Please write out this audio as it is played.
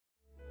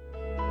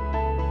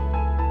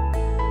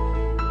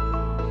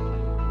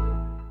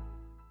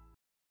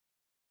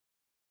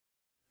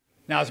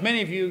Now, as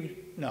many of you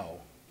know,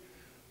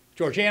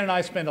 Georgiana and I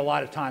spend a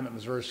lot of time at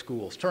Missouri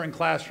schools, touring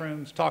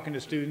classrooms, talking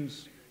to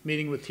students,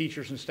 meeting with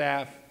teachers and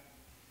staff.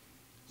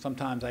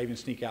 Sometimes I even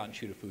sneak out and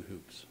shoot a few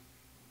hoops.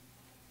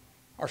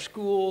 Our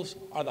schools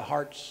are the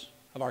hearts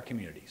of our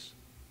communities.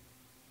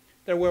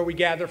 They're where we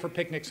gather for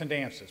picnics and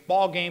dances,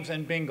 ball games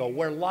and bingo,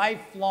 where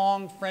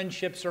lifelong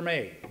friendships are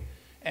made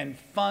and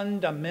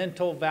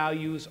fundamental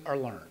values are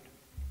learned.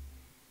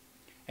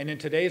 And in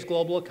today's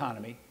global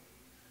economy,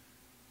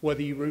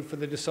 whether you root for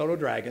the DeSoto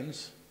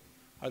Dragons,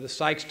 or the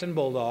Sykeston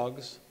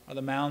Bulldogs, or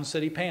the Mound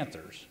City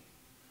Panthers,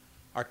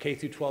 our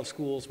K-12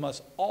 schools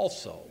must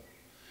also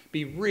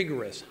be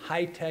rigorous,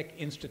 high-tech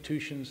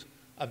institutions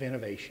of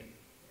innovation.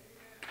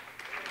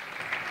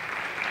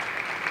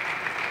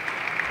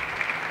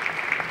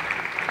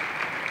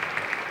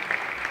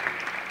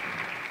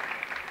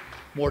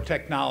 More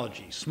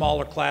technology,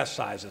 smaller class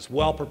sizes,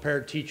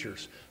 well-prepared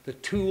teachers, the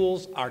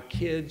tools our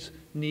kids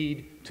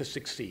need to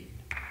succeed.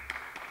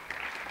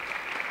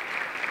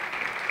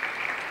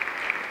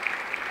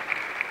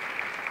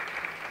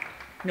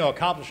 You know,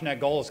 accomplishing that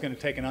goal is going to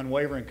take an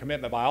unwavering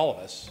commitment by all of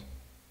us.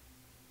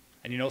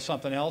 And you know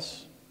something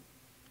else?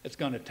 It's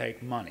going to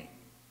take money.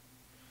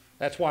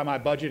 That's why my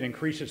budget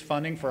increases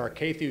funding for our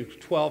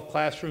K-12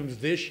 classrooms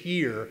this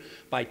year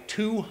by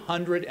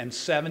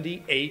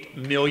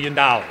 $278 million.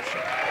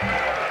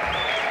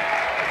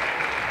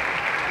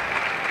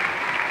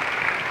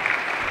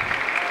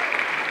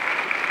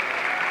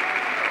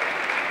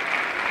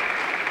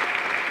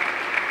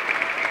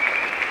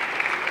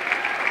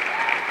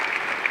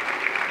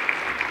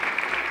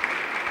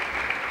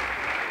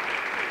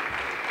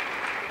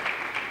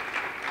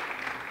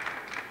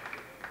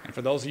 And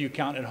for those of you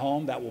counting at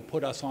home, that will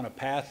put us on a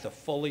path to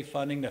fully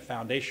funding the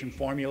foundation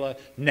formula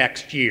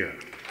next year.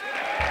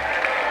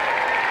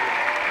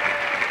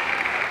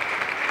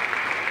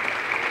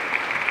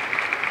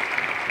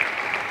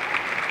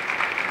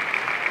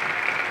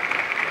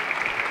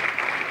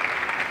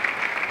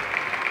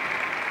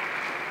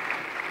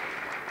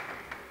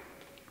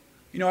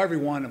 You know, every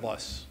one of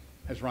us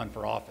has run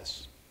for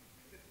office.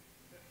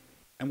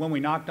 And when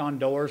we knocked on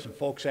doors and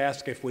folks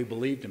asked if we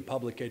believed in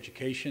public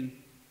education,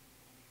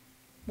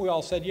 we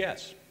all said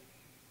yes.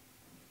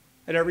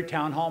 At every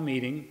town hall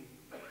meeting,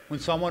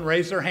 when someone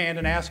raised their hand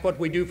and asked what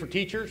we do for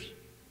teachers,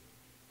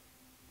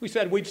 we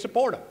said we'd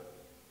support them.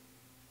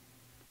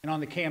 And on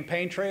the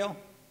campaign trail,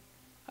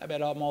 I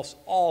bet almost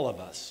all of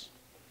us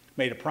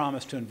made a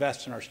promise to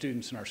invest in our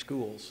students and our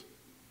schools.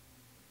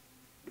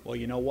 Well,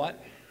 you know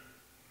what?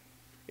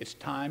 It's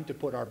time to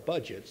put our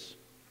budgets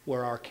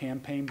where our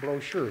campaign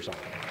brochures are.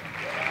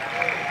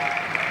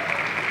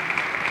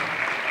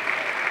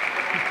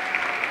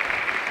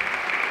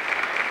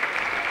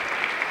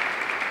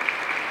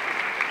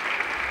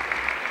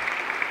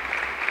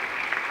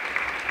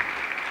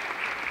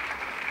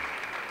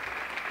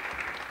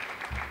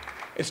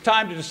 It's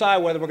time to decide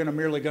whether we're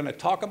merely going to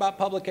talk about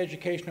public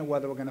education or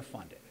whether we're going to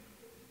fund it.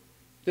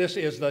 This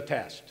is the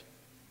test,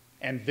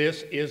 and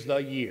this is the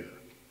year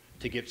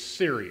to get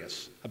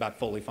serious about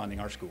fully funding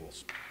our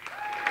schools.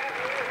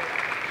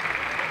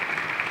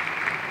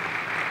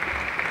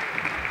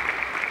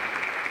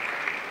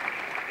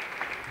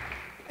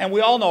 And we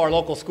all know our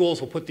local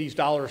schools will put these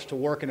dollars to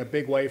work in a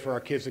big way for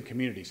our kids and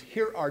communities.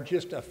 Here are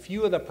just a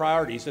few of the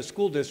priorities that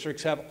school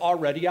districts have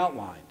already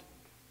outlined.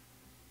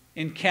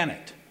 In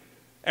Kennett,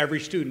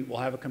 every student will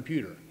have a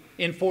computer.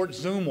 In Fort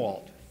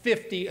Zumwalt,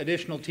 50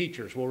 additional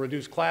teachers will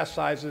reduce class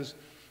sizes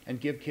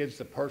and give kids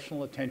the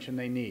personal attention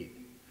they need.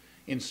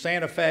 In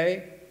Santa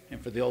Fe,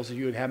 and for those of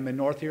you who haven't been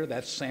north here,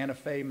 that's Santa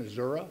Fe,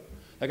 Missouri,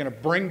 they're going to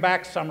bring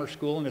back summer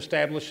school and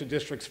establish the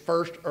district's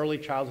first early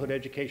childhood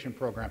education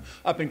program.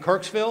 Up in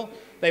Kirksville,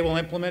 they will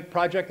implement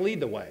Project Lead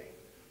the Way,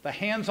 the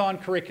hands-on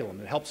curriculum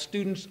that helps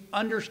students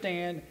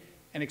understand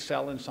and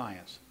excel in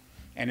science.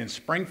 And in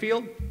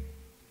Springfield,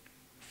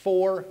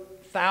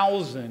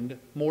 4,000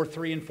 more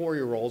 3- and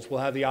 4-year-olds will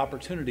have the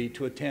opportunity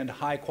to attend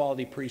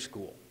high-quality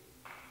preschool.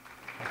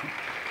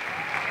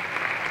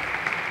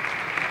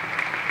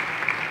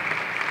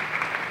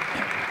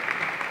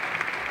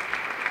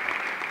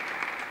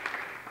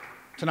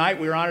 Tonight,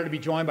 we are honored to be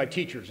joined by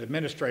teachers,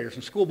 administrators,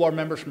 and school board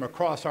members from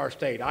across our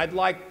state. I'd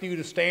like you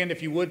to stand,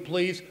 if you would,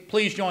 please.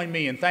 Please join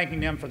me in thanking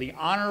them for the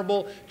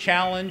honorable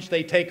challenge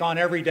they take on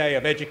every day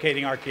of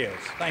educating our kids.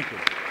 Thank you.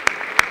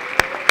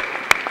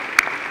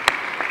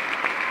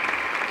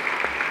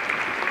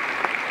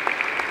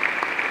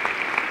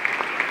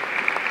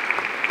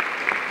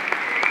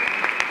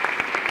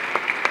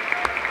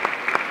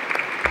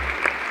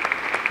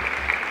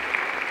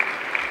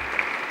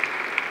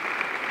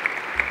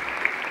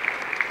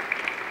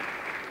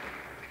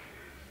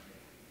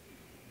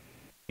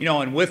 You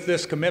know, and with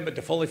this commitment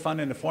to fully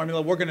funding the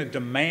formula, we're going to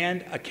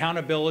demand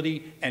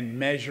accountability and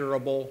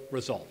measurable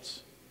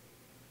results.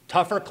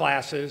 Tougher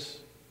classes,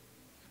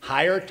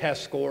 higher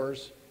test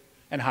scores,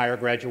 and higher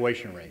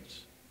graduation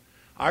rates.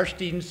 Our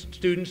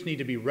students need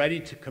to be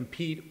ready to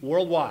compete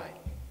worldwide,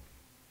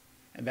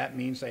 and that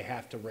means they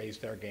have to raise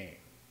their game.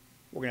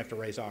 We're going to have to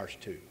raise ours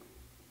too.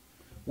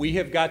 We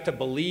have got to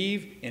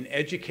believe in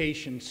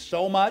education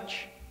so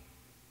much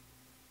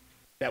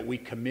that we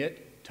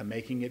commit to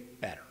making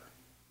it better.